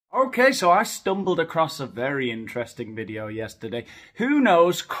Okay, so I stumbled across a very interesting video yesterday. Who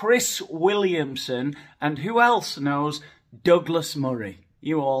knows Chris Williamson, and who else knows Douglas Murray?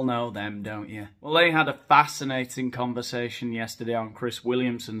 You all know them, don't you? Well, they had a fascinating conversation yesterday on Chris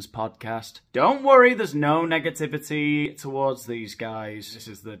Williamson's podcast. Don't worry, there's no negativity towards these guys. This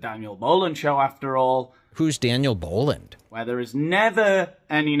is the Daniel Boland show after all. Who's Daniel Boland? Where there is never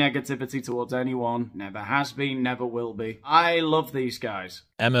any negativity towards anyone. Never has been, never will be. I love these guys.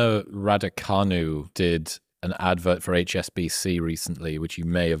 Emma Raducanu did an advert for HSBC recently, which you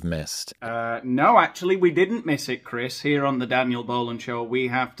may have missed. No, actually, we didn't miss it, Chris. Here on the Daniel Boland show, we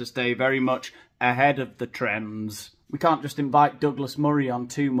have to stay very much ahead of the trends. We can't just invite Douglas Murray on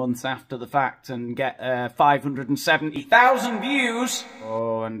 2 months after the fact and get 570,000 views.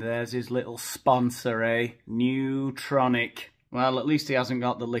 Oh, and there's his little sponsor, eh? Neutronic. Well, at least he hasn't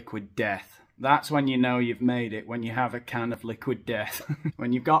got the liquid death. That's when you know you've made it, when you have a can of liquid death.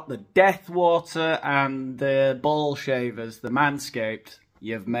 When you've got the death water and the ball shavers, the Manscaped,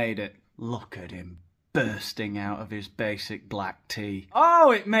 you've made it. Look at him bursting out of his basic black tea.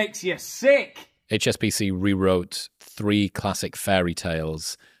 Oh, it makes you sick! HSBC rewrote 3 classic fairy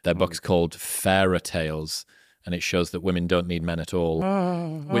tales. Their book's called Fairer Tales, and it shows that women don't need men at all.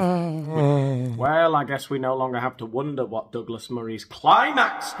 Well, I guess we no longer have to wonder what Douglas Murray's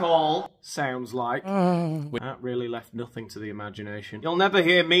climax call sounds like. That really left nothing to the imagination. You'll never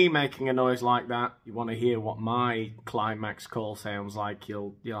hear me making a noise like that. You want to hear what my climax call sounds like,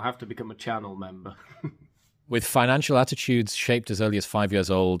 you'll have to become a channel member. With financial attitudes shaped as early as 5 years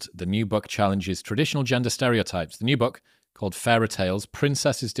old, the new book challenges traditional gender stereotypes. The new book, called Fairer Tales,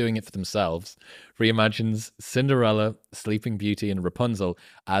 Princesses Doing It For Themselves, reimagines Cinderella, Sleeping Beauty, and Rapunzel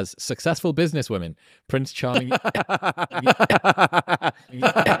as successful businesswomen. Prince Charming...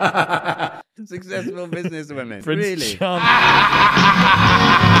 Successful businesswomen. Prince really?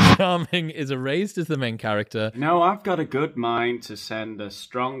 Charming is erased as the main character. No, I've got a good mind to send a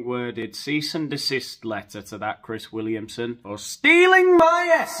strong-worded cease and desist letter to that Chris Williamson for stealing my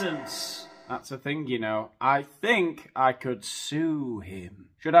essence. That's a thing, you know. I think I could sue him.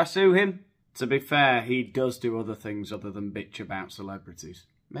 Should I sue him? To be fair, he does do other things other than bitch about celebrities.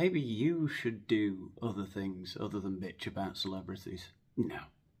 Maybe you should do other things other than bitch about celebrities. No.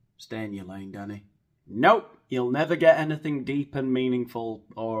 Stay in your lane, Danny. Nope, you'll never get anything deep and meaningful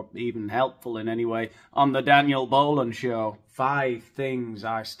or even helpful in any way on the Daniel Boland show. 5 things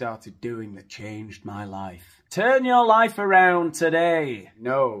I started doing that changed my life. Turn your life around today.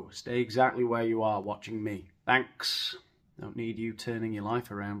 No, stay exactly where you are watching me. Thanks. Don't need you turning your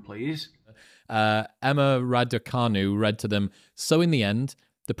life around, please. Emma Raducanu read to them, so in the end,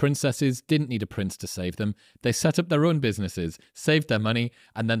 the princesses didn't need a prince to save them. They set up their own businesses, saved their money,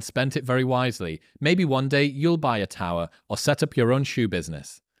 and then spent it very wisely. Maybe one day you'll buy a tower or set up your own shoe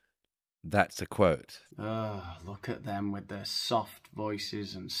business. That's a quote. Look at them with their soft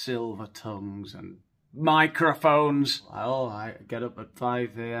voices and silver tongues and microphones. Well, I get up at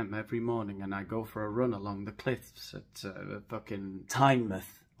 5 AM every morning and I go for a run along the cliffs at fucking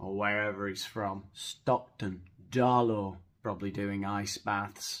Tynemouth or wherever he's from. Stockton, Darlow. Probably doing ice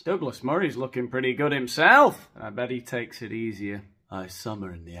baths. Douglas Murray's looking pretty good himself. I bet he takes it easier. I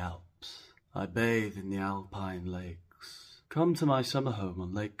summer in the Alps. I bathe in the Alpine lakes. Come to my summer home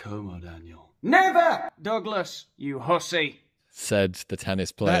on Lake Como, Daniel. Never, Douglas, you hussy, said the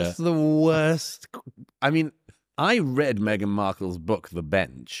tennis player. That's the worst. I mean, I read Meghan Markle's book, The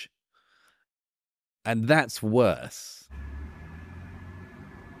Bench, and that's worse.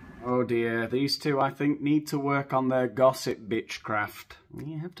 Oh dear, these two I think need to work on their gossip bitchcraft.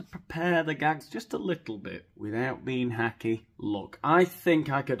 You have to prepare the gags just a little bit without being hacky. Look, I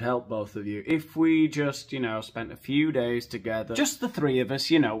think I could help both of you if we just, spent a few days together. Just the 3 of us,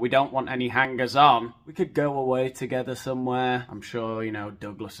 we don't want any hangers on. We could go away together somewhere. I'm sure,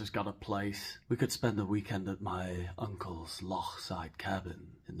 Douglas has got a place. We could spend the weekend at my uncle's lochside cabin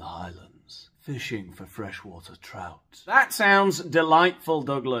in the Highlands, fishing for freshwater trout. That sounds delightful,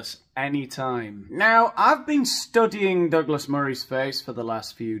 Douglas. Anytime. Now, I've been studying Douglas Murray's face for the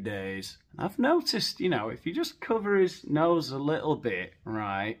last few days. I've noticed, if you just cover his nose a little bit,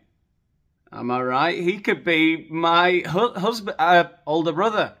 right? Am I right? He could be my husband, older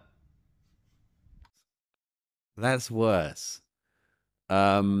brother. That's worse.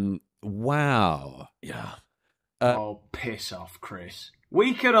 Wow. Yeah. Oh, piss off, Chris.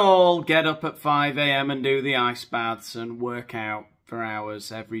 We could all get up at 5 AM and do the ice baths and work out for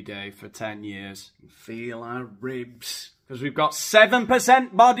hours every day for 10 years. And feel our ribs. Because we've got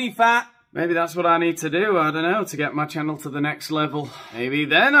 7% body fat. Maybe that's what I need to do, I don't know, to get my channel to the next level. Maybe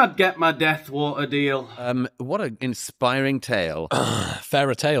then I'd get my Deathwater deal. What an inspiring tale.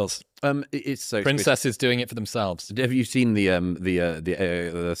 Fairer tales. It's so Princesses doing it for themselves. Have you seen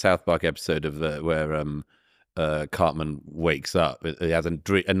the South Park episode of where Cartman wakes up? He has a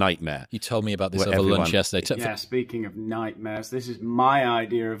nightmare. You told me about this over lunch yesterday. Yeah, speaking of nightmares, this is my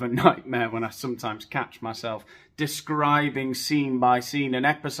idea of a nightmare when I sometimes catch myself describing scene by scene an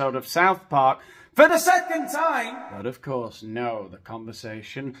episode of South Park for the second time. But of course, no, the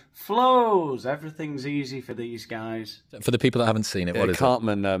conversation flows. Everything's easy for these guys. For the people that haven't seen it, what is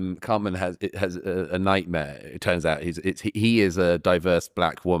Cartman, Cartman has a nightmare. It turns out he is a diverse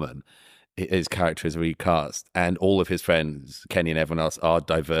black woman. His character is recast, and all of his friends, Kenny and everyone else, are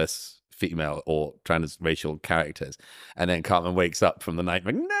diverse female or transracial characters. And then Cartman wakes up from the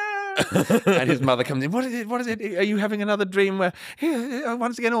nightmare, no! And his mother comes in, what is it? What is it? Are you having another dream where,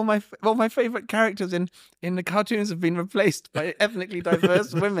 once again, all my favorite characters in the cartoons have been replaced by ethnically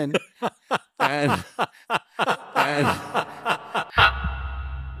diverse women? And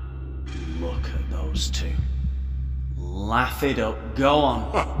Look at those two. Laugh it up. Go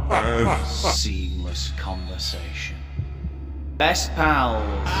on. Seamless conversation. Best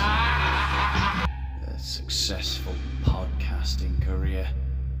pals. A successful podcasting career.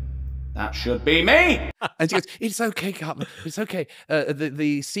 That should be me! And she goes, it's okay, Cartman. It's okay.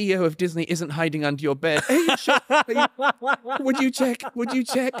 The CEO of Disney isn't hiding under your bed. Are you sure? Would you check? Would you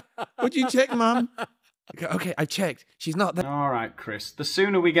check? Would you check, Mum? Okay, I checked. She's not there. All right, Chris. The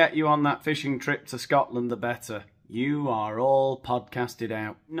sooner we get you on that fishing trip to Scotland, the better. You are all podcasted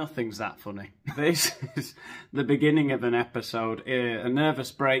out. Nothing's that funny. This is the beginning of an episode, a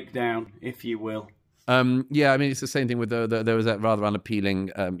nervous breakdown, if you will. Yeah, I mean, it's the same thing with there was that rather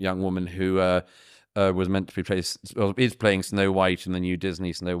unappealing young woman who was meant to be is playing Snow White in the new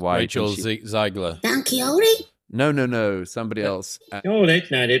Disney Snow White. Rachel Ziegler. Don Quixote? No, somebody else. No, that's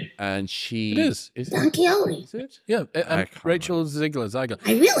not it. And she... It is. Don Quixote. Is it? Yeah, Rachel Ziegler. I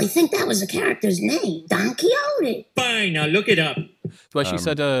really think that was the character's name. Don Quixote. Fine, now look it up. Where she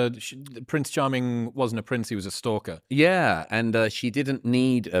said Prince Charming wasn't a prince, he was a stalker. Yeah, and she didn't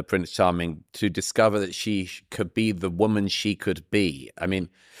need Prince Charming to discover that she could be the woman she could be. I mean,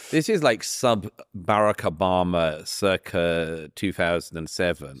 this is like sub-Barack Obama circa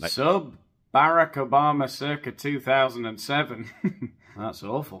 2007. Barack Obama circa 2007. That's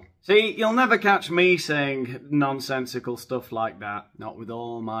awful. See, you'll never catch me saying nonsensical stuff like that. Not with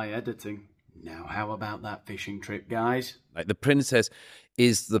all my editing. Now, how about that fishing trip, guys? Like the princess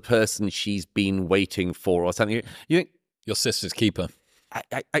is the person she's been waiting for or something. You think... Your sister's keeper.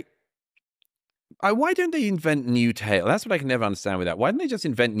 Why don't they invent new tales? That's what I can never understand with that. Why don't they just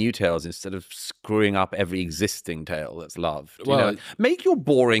invent new tales instead of screwing up every existing tale that's loved? Well, make your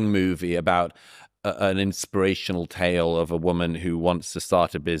boring movie about an inspirational tale of a woman who wants to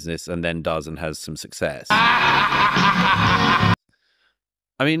start a business and then does and has some success. I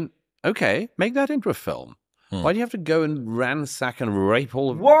mean, okay, make that into a film. Why do you have to go and ransack and rape all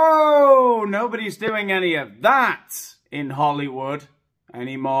of... Whoa! Nobody's doing any of that in Hollywood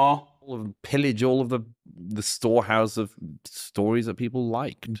anymore. Pillage all of the storehouse of stories that people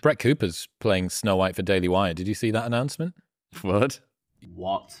liked. Brett Cooper's playing Snow White for Daily Wire. Did you see that announcement? What?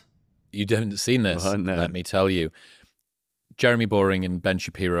 You haven't seen this? Oh, no. Let me tell you. Jeremy Boring and Ben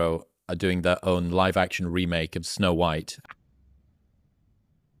Shapiro are doing their own live-action remake of Snow White.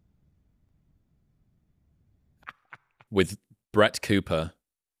 With Brett Cooper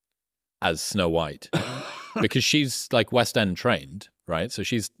as Snow White. Because she's like West End trained, right? So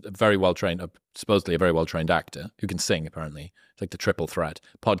she's a very well trained, supposedly a very well trained actor who can sing, apparently. It's like the triple threat,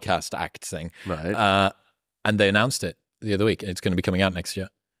 podcast, act, sing. Right. And they announced it the other week. It's going to be coming out next year.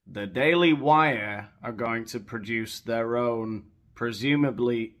 The Daily Wire are going to produce their own,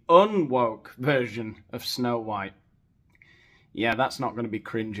 presumably unwoke version of Snow White. Yeah, that's not going to be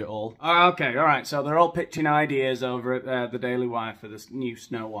cringe at all. Oh, okay, all right. So they're all pitching ideas over at the Daily Wire for this new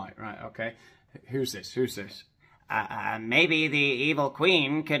Snow White, right? Okay. Who's this? Who's this? Maybe the evil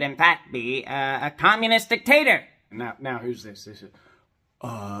queen could in fact be a communist dictator. Now, who's this? This is...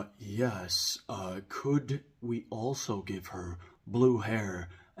 Yes. Could we also give her blue hair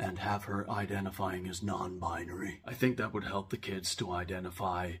and have her identifying as non-binary? I think that would help the kids to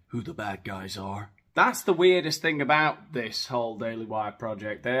identify who the bad guys are. That's the weirdest thing about this whole Daily Wire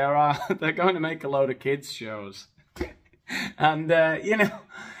project. They're going to make a load of kids shows. And, you know,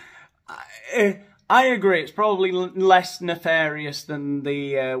 I agree. It's probably less nefarious than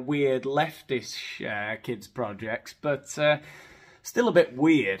the weird leftist kids projects, but still a bit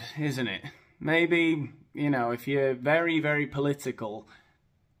weird, isn't it? Maybe, you know, if you're very, very political,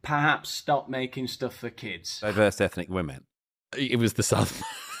 perhaps stop making stuff for kids. Diverse ethnic women. It was the South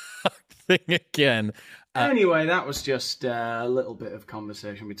thing again. Anyway, that was just a little bit of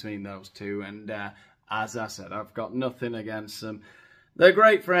conversation between those two, and as I said, I've got nothing against them. They're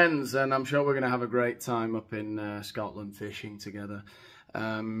great friends, and I'm sure we're going to have a great time up in Scotland fishing together.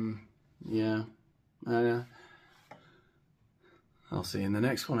 Yeah. I'll see you in the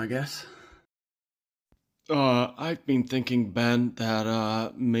next one, I guess. I've been thinking, Ben,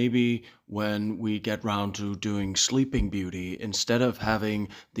 that maybe when we get round to doing Sleeping Beauty, instead of having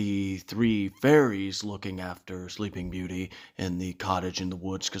the 3 fairies looking after Sleeping Beauty in the cottage in the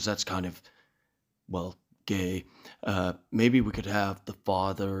woods, because that's kind of, well, gay, maybe we could have the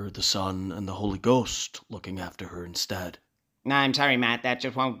Father, the Son, and the Holy Ghost looking after her instead. No, I'm sorry, Matt, that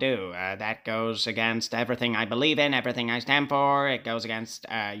just won't do. That goes against everything I believe in, everything I stand for. It goes against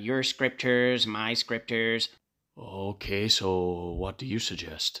your scriptures, my scriptures. Okay, so what do you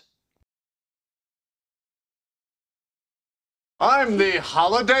suggest? I'm the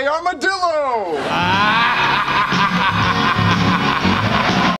Holiday Armadillo!